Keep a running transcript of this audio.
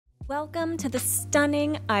Welcome to the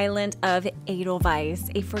stunning island of Edelweiss,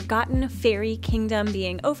 a forgotten fairy kingdom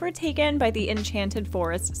being overtaken by the enchanted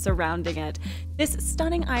forest surrounding it. This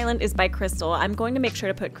stunning island is by Crystal. I'm going to make sure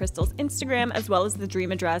to put Crystal's Instagram as well as the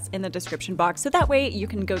dream address in the description box so that way you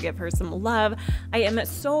can go give her some love. I am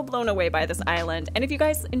so blown away by this island, and if you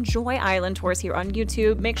guys enjoy island tours here on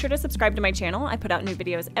YouTube, make sure to subscribe to my channel. I put out new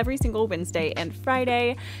videos every single Wednesday and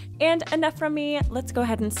Friday. And enough from me, let's go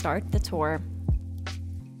ahead and start the tour.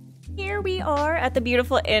 Here we are at the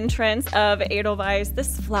beautiful entrance of Edelweiss.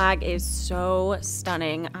 This flag is so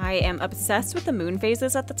stunning. I am obsessed with the moon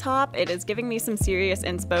phases at the top. It is giving me some serious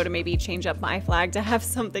inspo to maybe change up my flag to have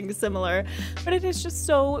something similar, but it is just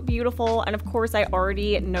so beautiful. And of course, I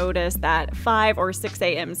already noticed that 5 or 6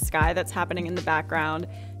 a.m. sky that's happening in the background.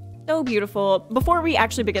 So beautiful. Before we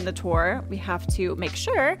actually begin the tour, we have to make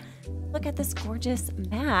sure, look at this gorgeous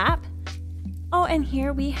map. Oh, and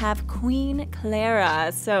here we have Queen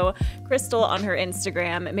Clara. So Crystal on her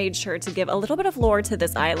Instagram made sure to give a little bit of lore to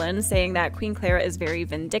this island, saying that Queen Clara is very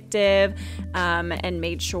vindictive, and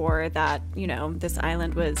made sure that, you know, this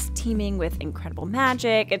island was teeming with incredible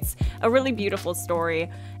magic. It's a really beautiful story.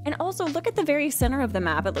 And also look at the very center of the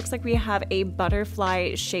map. It looks like we have a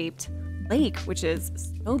butterfly-shaped lake, which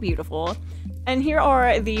is so beautiful. And here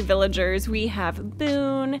are the villagers. We have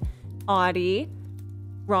Boone, Audie,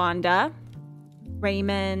 Rhonda,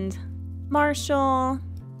 Raymond, Marshall,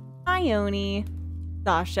 Ione,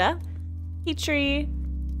 Sasha, Petrie,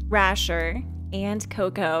 Rasher, and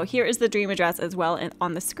Coco. Here is the dream address as well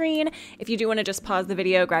on the screen. If you do want to just pause the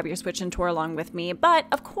video, grab your Switch and tour along with me. But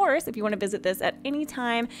of course, if you want to visit this at any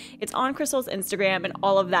time, it's on Crystal's Instagram, and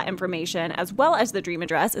all of that information, as well as the dream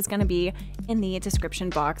address, is going to be in the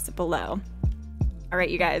description box below. All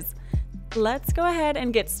right, you guys. Let's go ahead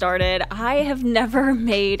and get started. I have never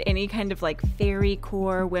made any kind of like fairy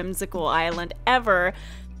core whimsical island ever,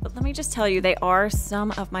 but let me just tell you, they are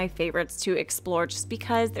some of my favorites to explore just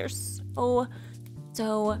because they're so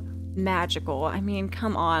magical. I mean,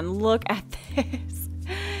 come on, look at this.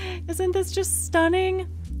 Isn't this just stunning?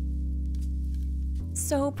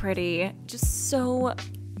 So pretty, just so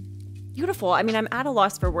beautiful. I mean, I'm at a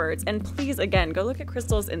loss for words. And please, again, go look at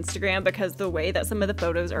Crystal's Instagram, because the way that some of the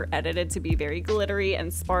photos are edited to be very glittery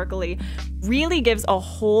and sparkly really gives a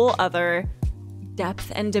whole other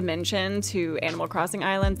depth and dimension to Animal Crossing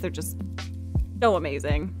islands. They're just so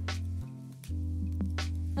amazing.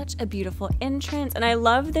 Such a beautiful entrance. And I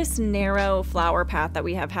love this narrow flower path that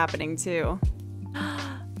we have happening too.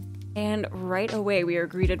 And right away, we are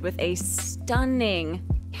greeted with a stunning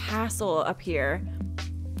castle up here.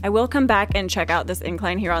 I will come back and check out this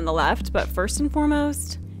incline here on the left, but first and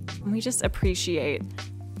foremost, let me just appreciate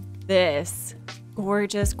this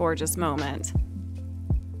gorgeous, gorgeous moment.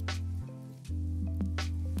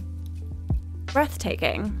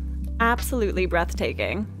 Breathtaking, absolutely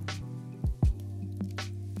breathtaking.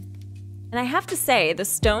 And I have to say, the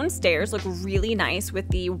stone stairs look really nice with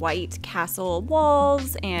the white castle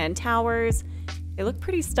walls and towers. They look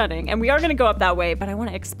pretty stunning, and we are gonna go up that way, but I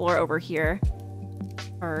wanna explore over here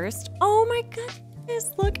first. Oh my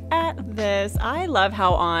goodness, look at this. I love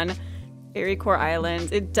how on Fairy Core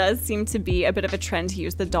Islands, it does seem to be a bit of a trend to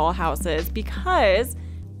use the doll houses, because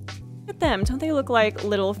look at them, don't they look like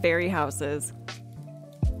little fairy houses?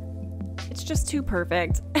 It's just too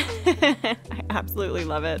perfect. I absolutely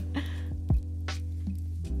love it.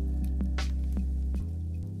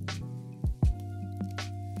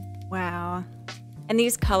 Wow. And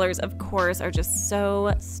these colors, of course, are just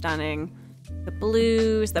so stunning. The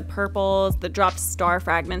blues, the purples, the dropped star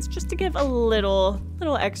fragments, just to give a little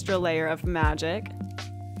extra layer of magic.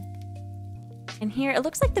 And here, it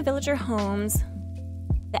looks like the villager homes,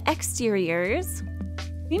 the exteriors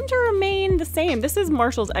seem to remain the same. This is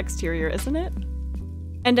Marshall's exterior, isn't it?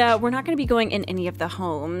 And we're not going to be going in any of the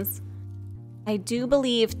homes. I do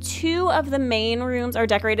believe 2 of the main rooms are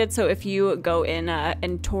decorated, so if you go in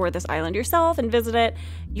and tour this island yourself and visit it,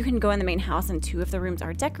 you can go in the main house and 2 of the rooms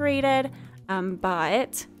are decorated.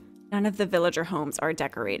 But none of the villager homes are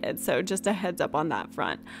decorated. So just a heads up on that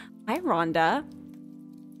front. Hi, Rhonda.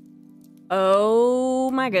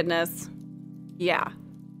 Oh my goodness. Yeah.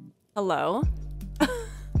 Hello.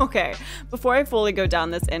 Okay, before I fully go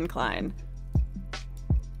down this incline,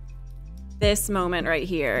 this moment right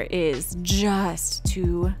here is just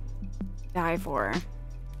to die for.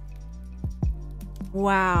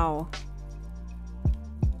 Wow.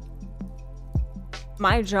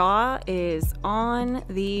 My jaw is on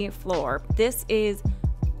the floor. This is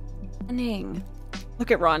stunning. Look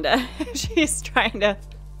at Rhonda. She's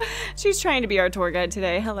trying to be our tour guide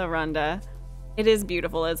today. Hello, Rhonda. It is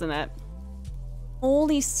beautiful, isn't it?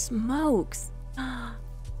 Holy smokes.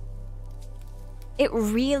 It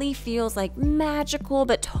really feels like magical,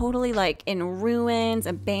 but totally like in ruins,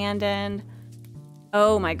 abandoned.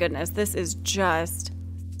 Oh my goodness, this is just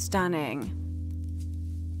stunning.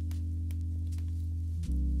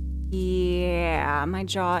 Yeah, my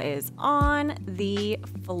jaw is on the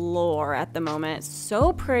floor at the moment.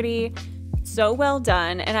 So pretty, so well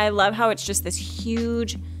done. And I love how it's just this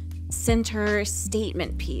huge center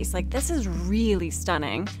statement piece. Like, this is really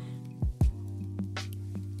stunning.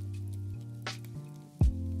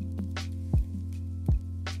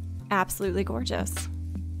 Absolutely gorgeous.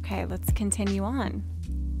 Okay, let's continue on.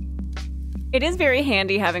 It is very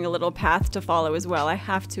handy having a little path to follow as well, I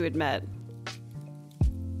have to admit.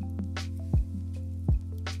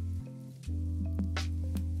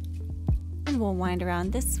 And we'll wind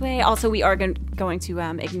around this way. Also, we are going to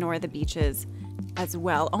ignore the beaches as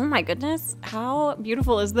well. Oh my goodness, how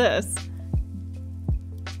beautiful is this?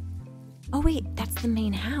 Oh wait, that's the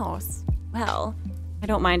main house. Well, I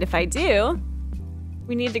don't mind if I do.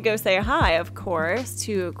 We need to go say hi, of course,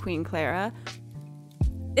 to Queen Clara.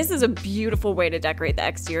 This is a beautiful way to decorate the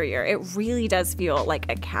exterior. It really does feel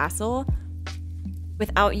like a castle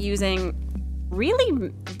without using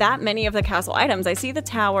really that many of the castle items. I see the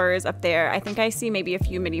towers up there. I think I see maybe a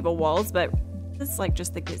few medieval walls, but this is like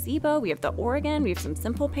just the gazebo. We have the organ. We have some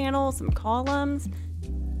simple panels, some columns.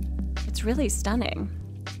 It's really stunning.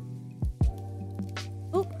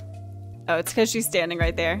 Ooh. Oh, it's because she's standing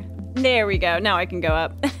right there. There we go. Now I can go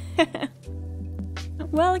up.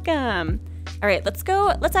 Welcome. All right, let's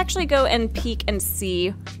go. Let's actually go and peek and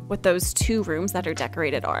see what those two rooms that are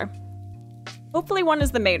decorated are. Hopefully one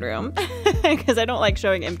is the main room, because I don't like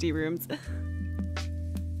showing empty rooms.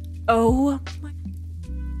 Oh my.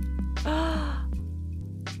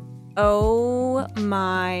 Oh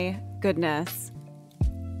my goodness.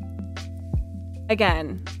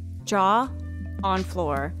 Again, jaw on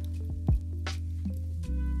floor.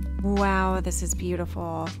 Wow, this is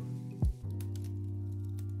beautiful.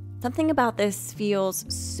 Something about this feels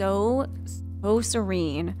so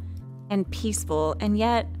serene and peaceful, and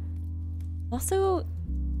yet also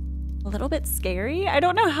a little bit scary. I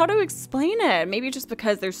don't know how to explain it. Maybe just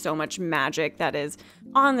because there's so much magic that is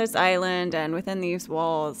on this island and within these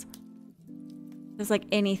walls. It's like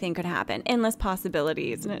anything could happen. Endless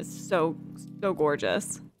possibilities, and it's so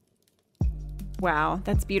gorgeous. Wow,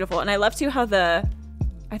 that's beautiful. And I love too how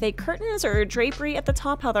are they curtains or drapery at the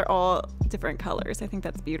top? How they're all different colors. I think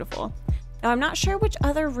that's beautiful. Now, I'm not sure which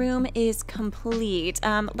other room is complete.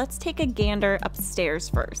 Let's take a gander upstairs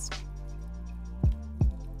first.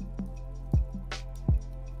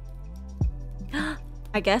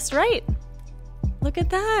 I guessed right. Look at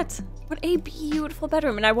that. What a beautiful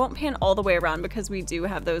bedroom. And I won't pan all the way around because we do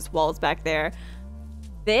have those walls back there.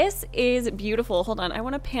 This is beautiful. Hold on. I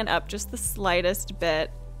want to pan up just the slightest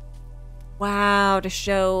bit. Wow, to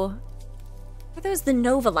show, are those the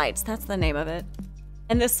Nova lights? That's the name of it.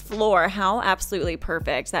 And this floor, how absolutely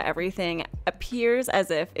perfect that everything appears as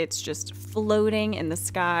if it's just floating in the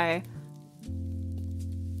sky.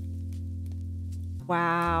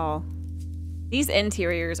 Wow. These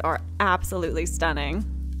interiors are absolutely stunning.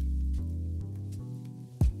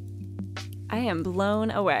 I am blown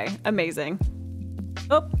away. Amazing.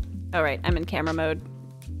 Oh, all right, I'm in camera mode.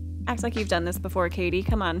 Act like you've done this before, Katie.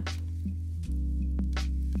 Come on.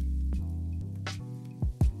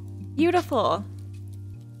 Beautiful. All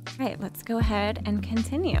right, let's go ahead and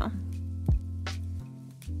continue.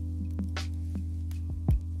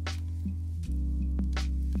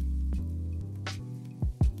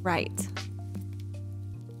 Right.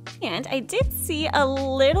 And I did see a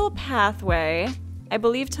little pathway, I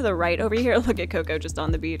believe to the right over here. Look at Coco just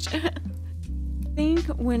on the beach. I think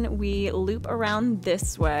when we loop around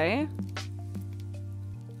this way,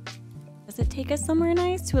 does it take us somewhere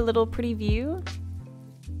nice to a little pretty view?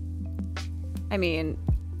 I mean,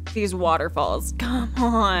 these waterfalls, come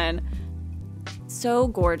on. So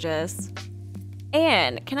gorgeous.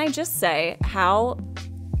 And can I just say how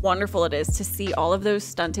wonderful it is to see all of those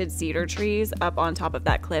stunted cedar trees up on top of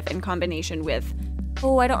that cliff in combination with,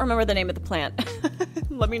 oh, I don't remember the name of the plant.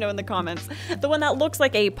 Let me know in the comments. The one that looks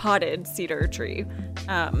like a potted cedar tree.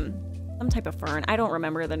 Some type of fern. I don't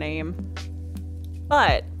remember the name.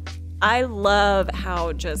 But I love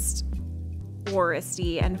how just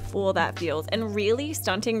foresty and full that feels, and really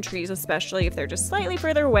stunting trees, especially if they're just slightly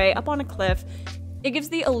further away up on a cliff, it gives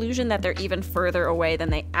the illusion that they're even further away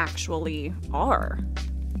than they actually are.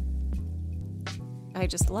 I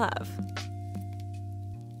just love.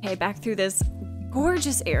 Okay, back through this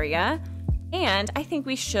gorgeous area, and I think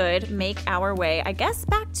we should make our way, I guess,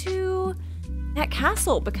 back to that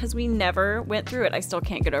castle because we never went through it. I still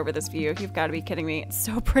can't get over this view. You've got to be kidding me. It's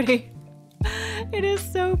so pretty. It is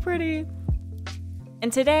so pretty.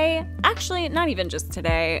 And today, actually, not even just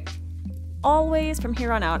today, always from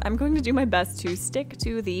here on out, I'm going to do my best to stick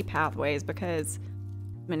to the pathways because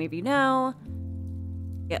many of you know,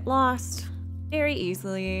 get lost very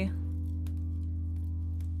easily.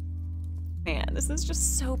 Man, this is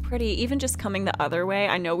just so pretty. Even just coming the other way,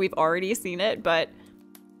 I know we've already seen it, but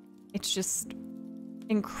it's just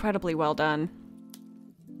incredibly well done.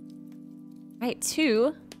 Right,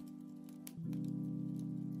 2.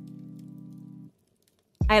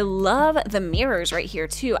 I love the mirrors right here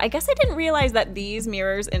too. I guess I didn't realize that these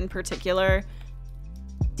mirrors in particular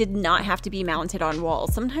did not have to be mounted on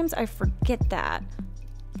walls. Sometimes I forget that.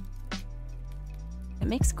 It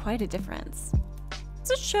makes quite a difference.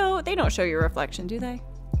 Does it show? They don't show your reflection, do they?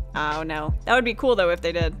 Oh no. That would be cool though if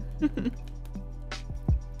they did.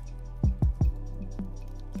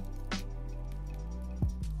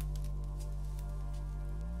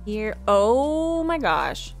 Here, oh my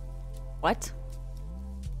gosh. What?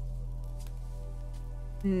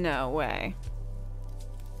 No way.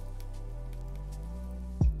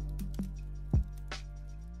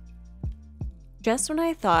 Just when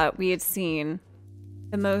I thought we had seen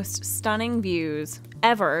the most stunning views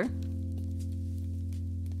ever,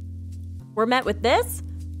 we're met with this?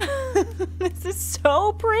 This is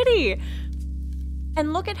so pretty.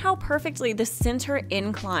 And look at how perfectly the center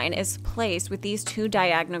incline is placed with these 2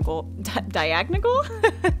 diagonal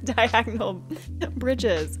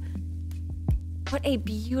bridges. What a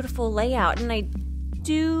beautiful layout. And I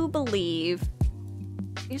do believe,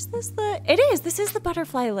 is this the, it is, this is the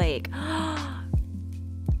butterfly lake.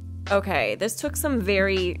 Okay, this took some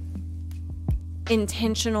very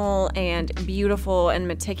intentional and beautiful and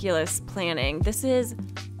meticulous planning. This is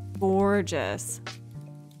gorgeous.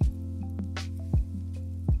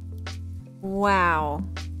 Wow.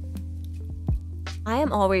 I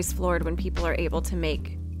am always floored when people are able to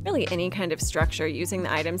make really any kind of structure using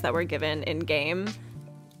the items that were given in game.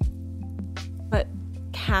 But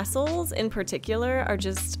castles in particular are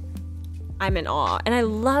just, I'm in awe. And I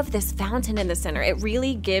love this fountain in the center. It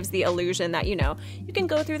really gives the illusion that, you know, you can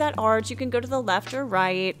go through that arch, you can go to the left or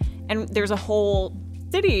right, and there's a whole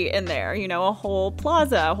city in there, you know, a whole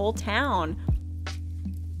plaza, a whole town.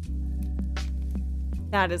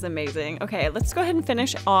 That is amazing. Okay, let's go ahead and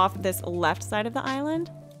finish off this left side of the island.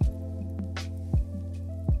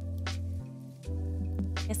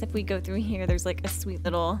 I guess if we go through here, there's like a sweet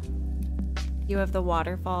little view of the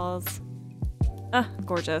waterfalls. Ah,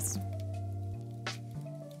 gorgeous.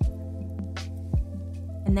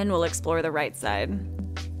 And then we'll explore the right side.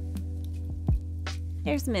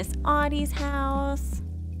 There's Miss Audie's house.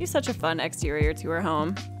 She's such a fun exterior to her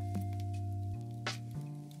home.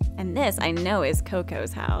 And this, I know, is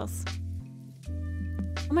Coco's house.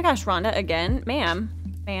 Oh my gosh, Rhonda again? Ma'am.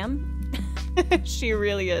 Ma'am? She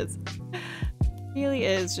really is. Really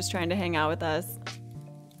is just trying to hang out with us.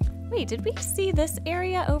 Wait, did we see this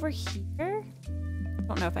area over here? I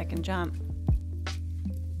don't know if I can jump.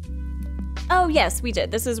 Oh yes, we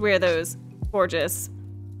did. This is where those gorgeous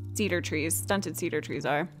cedar trees, stunted cedar trees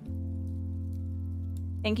are.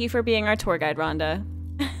 Thank you for being our tour guide, Rhonda.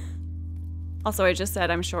 Also, I just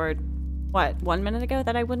said, I'm sure, what, 1 minute ago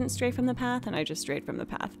that I wouldn't stray from the path, and I just strayed from the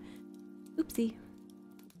path. Oopsie.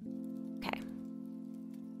 Okay.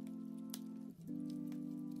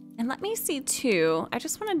 And let me see too. I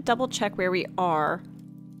just want to double check where we are.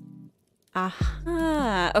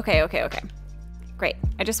 Aha. Okay, okay, okay. Great.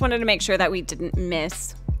 I just wanted to make sure that we didn't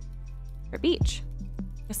miss our beach.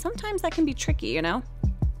 Because sometimes that can be tricky, you know?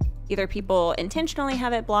 Either people intentionally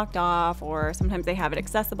have it blocked off, or sometimes they have it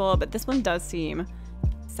accessible, but this one does seem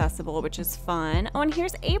accessible, which is fun. Oh, and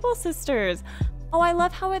here's Able Sisters. Oh, I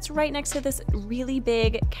love how it's right next to this really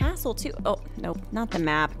big castle too. Oh, nope, not the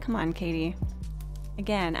map. Come on, Katie.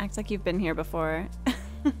 Again, act like you've been here before.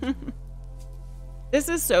 This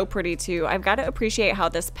is so pretty too. I've got to appreciate how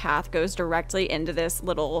this path goes directly into this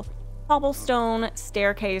little cobblestone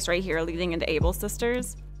staircase right here leading into Able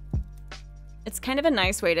Sisters. It's kind of a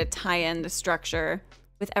nice way to tie in the structure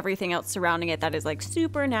with everything else surrounding it that is like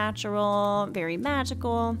supernatural, very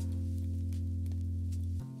magical.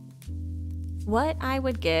 What I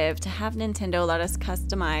would give to have Nintendo let us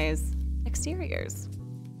customize exteriors.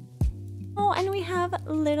 Oh, and we have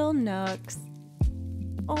little nooks.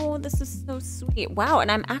 Oh, this is so sweet. Wow,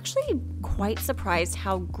 and I'm actually quite surprised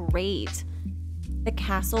how great the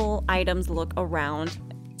castle items look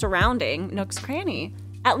surrounding Nook's Cranny.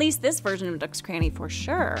 At least this version of Nook's Cranny for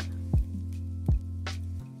sure.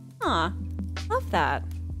 Huh, love that.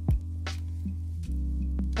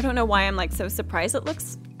 I don't know why I'm like so surprised it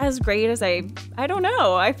looks as great as I don't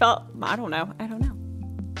know. I don't know. I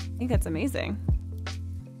think that's amazing.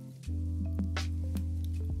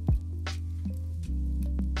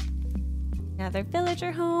 another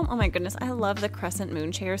villager home. Oh my goodness, I love the crescent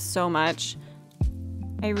moon chair so much.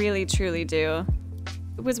 I really, truly do.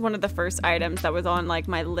 It was one of the first items that was on like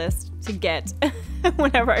my list to get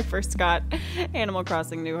whenever I first got Animal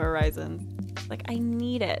Crossing New Horizons. Like, I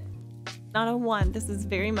need it. Not a want. This is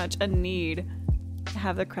very much a need to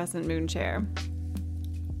have the crescent moon chair.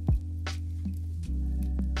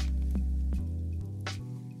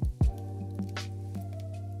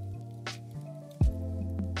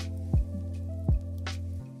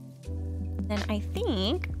 Then I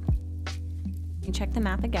think you can check the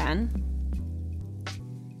map again.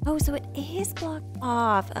 Oh, so it is blocked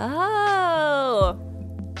off. Oh,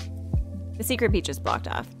 the secret beach is blocked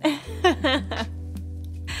off.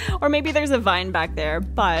 Or maybe there's a vine back there,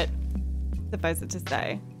 but suffice it to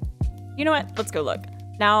say. You know what? Let's go look.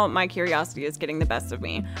 Now my curiosity is getting the best of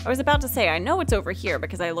me. I was about to say, I know it's over here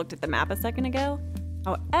because I looked at the map a second ago.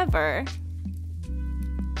 However,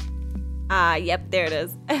 yep, there it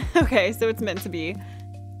is. Okay, so it's meant to be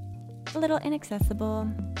a little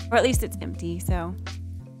inaccessible, or at least it's empty, so.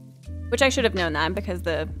 Which I should have known that because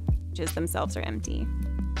the beaches themselves are empty.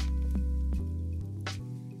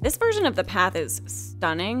 This version of the path is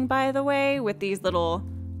stunning, by the way, with these little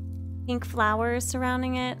pink flowers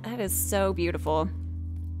surrounding it. That is so beautiful.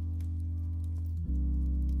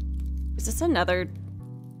 Is this another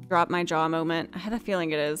drop my jaw moment? I have a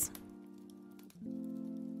feeling it is.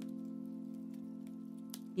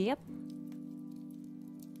 Yep.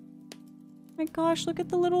 Oh my gosh, look at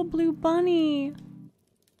the little blue bunny.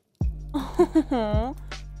 Oh.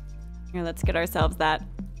 Here, let's get ourselves that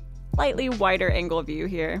slightly wider angle view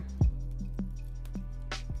here.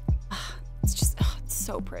 It's just, it's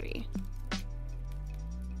so pretty.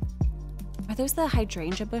 Are those the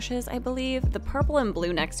hydrangea bushes, I believe? The purple and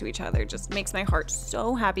blue next to each other just makes my heart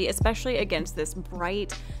so happy, especially against this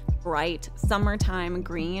bright, bright summertime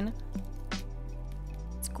green.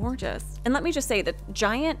 It's gorgeous. And let me just say, the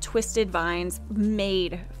giant twisted vines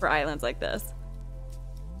made for islands like this.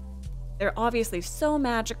 They're obviously so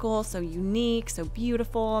magical, so unique, so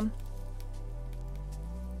beautiful.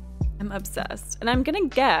 I'm obsessed. And I'm gonna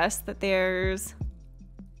guess that is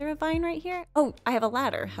there a vine right here? Oh, I have a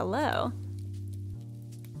ladder. Hello.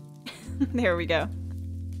 There we go.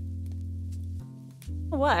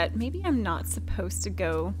 What? Maybe I'm not supposed to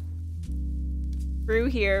go through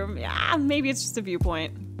here. Yeah, maybe it's just a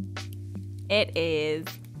viewpoint. It is.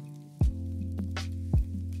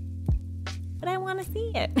 But I want to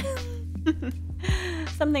see it.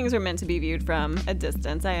 Some things are meant to be viewed from a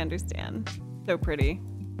distance, I understand. So pretty.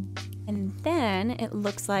 And then it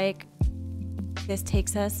looks like this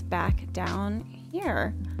takes us back down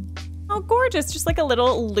here. Oh, gorgeous. Just like a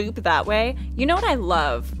little loop that way. You know what I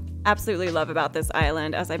love, absolutely love about this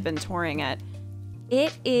island as I've been touring it?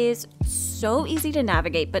 It is so easy to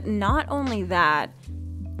navigate, but not only that,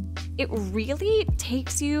 it really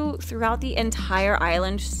takes you throughout the entire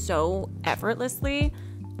island so effortlessly.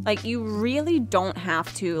 Like, you really don't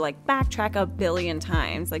have to like backtrack a billion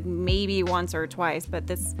times, like maybe once or twice, but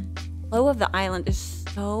this flow of the island is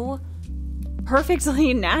so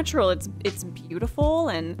perfectly natural. It's beautiful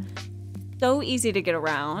and so easy to get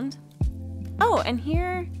around. Oh, and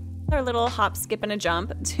here our little hop, skip, and a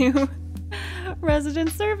jump to resident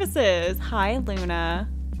services. Hi, Luna.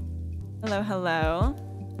 Hello, hello.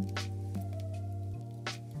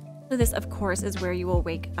 So this, of course, is where you will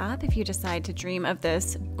wake up if you decide to dream of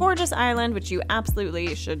this gorgeous island, which you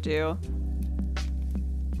absolutely should do.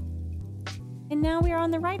 And now we are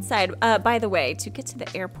on the right side. By the way, to get to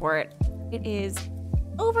the airport, it is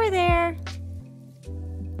over there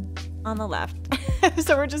on the left.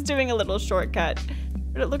 So we're just doing a little shortcut.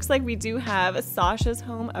 But it looks like we do have Sasha's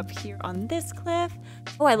home up here on this cliff.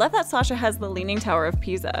 Oh, I love that Sasha has the Leaning Tower of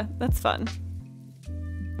Pisa. That's fun.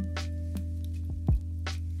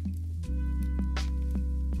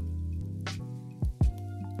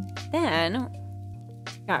 Then,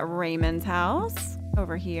 got Raymond's house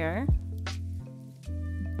over here.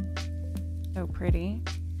 So pretty.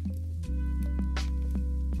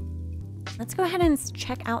 Let's go ahead and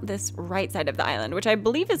check out this right side of the island, which I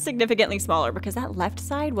believe is significantly smaller because that left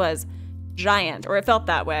side was giant, or it felt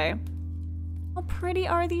that way. How pretty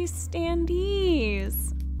are these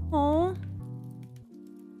standees? Oh.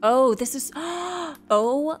 Oh, this is,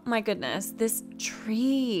 oh my goodness, this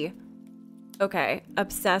tree. Okay,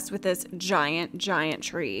 obsessed with this giant, giant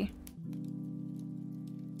tree.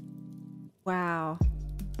 Wow.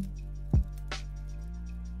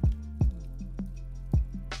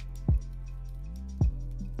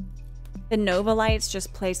 The Nova lights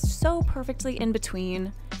just placed so perfectly in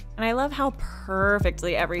between. And I love how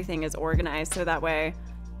perfectly everything is organized so that way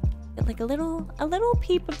it like a little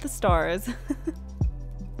peep of the stars.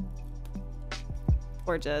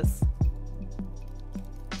 Gorgeous.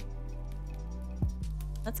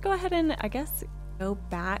 Let's go ahead and, I guess, go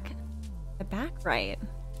back the back right.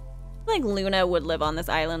 I feel like Luna would live on this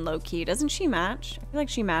island low-key. Doesn't she match? I feel like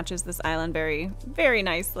she matches this island very, very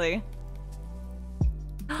nicely.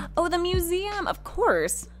 Oh, the museum, of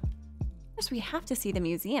course. Of course, we have to see the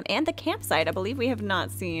museum and the campsite. I believe we have not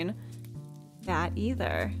seen that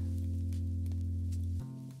either.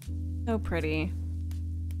 So pretty.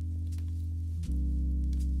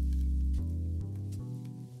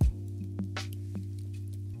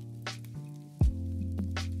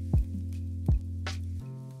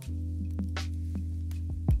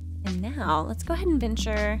 And now let's go ahead and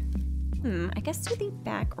venture, I guess to the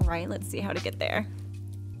back right. Let's see how to get there.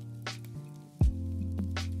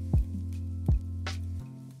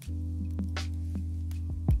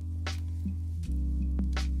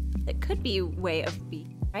 It could be way of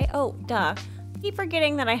B, right? Oh, duh. Keep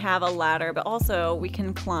forgetting that I have a ladder, but also we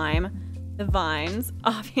can climb the vines,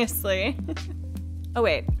 obviously. Oh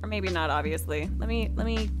wait, or maybe not obviously. Let me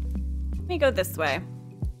go this way.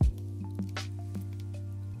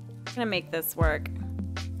 I'm gonna make this work.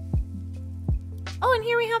 Oh, and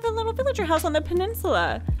here we have the little villager house on the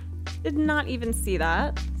peninsula. Did not even see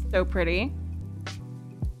that. So pretty.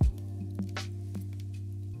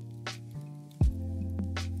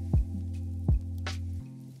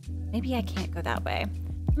 Maybe I can't go that way.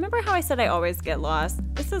 Remember how I said I always get lost?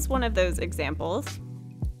 This is one of those examples.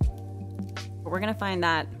 But we're gonna find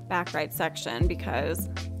that back right section because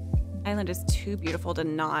the island is too beautiful to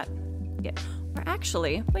not get. Or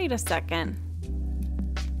actually, wait a second.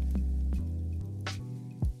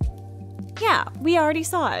 Yeah, we already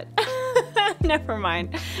saw it. Never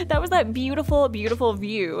mind. That was that beautiful, beautiful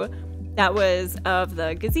view that was of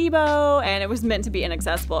the gazebo and it was meant to be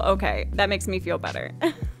inaccessible. Okay, that makes me feel better.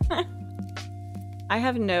 I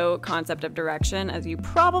have no concept of direction, as you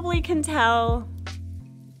probably can tell.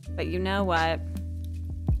 But you know what?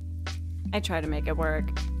 I try to make it work.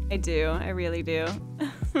 I do, I really do.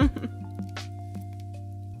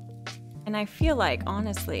 And I feel like,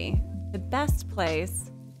 honestly, the best place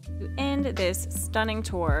to end this stunning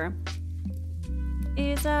tour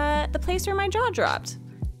is the place where my jaw dropped.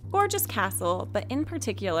 Gorgeous castle, but in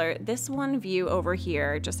particular, this one view over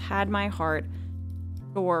here just had my heart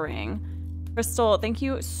soaring. Crystal, thank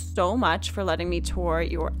you so much for letting me tour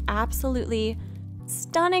your absolutely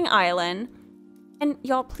stunning island. And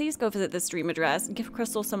y'all, please go visit this stream address, give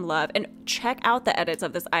Crystal some love, and check out the edits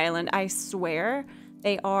of this island. I swear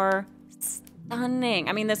they are stunning.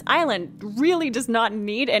 I mean, this island really does not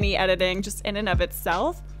need any editing just in and of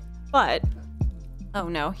itself, but, oh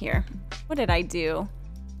no, here. What did I do?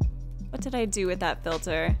 What did I do with that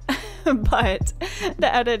filter? But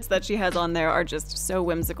the edits that she has on there are just so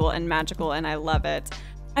whimsical and magical, and I love it.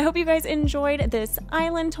 I hope you guys enjoyed this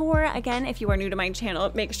island tour. Again, if you are new to my channel,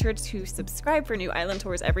 make sure to subscribe for new island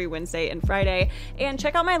tours every Wednesday and Friday. And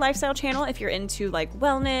check out my lifestyle channel if you're into like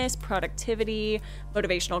wellness, productivity,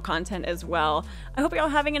 motivational content as well. I hope you're all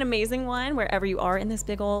having an amazing one wherever you are in this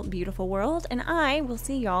big ol' beautiful world. And I will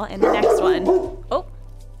see y'all in the next one. Oh,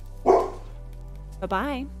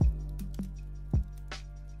 bye-bye.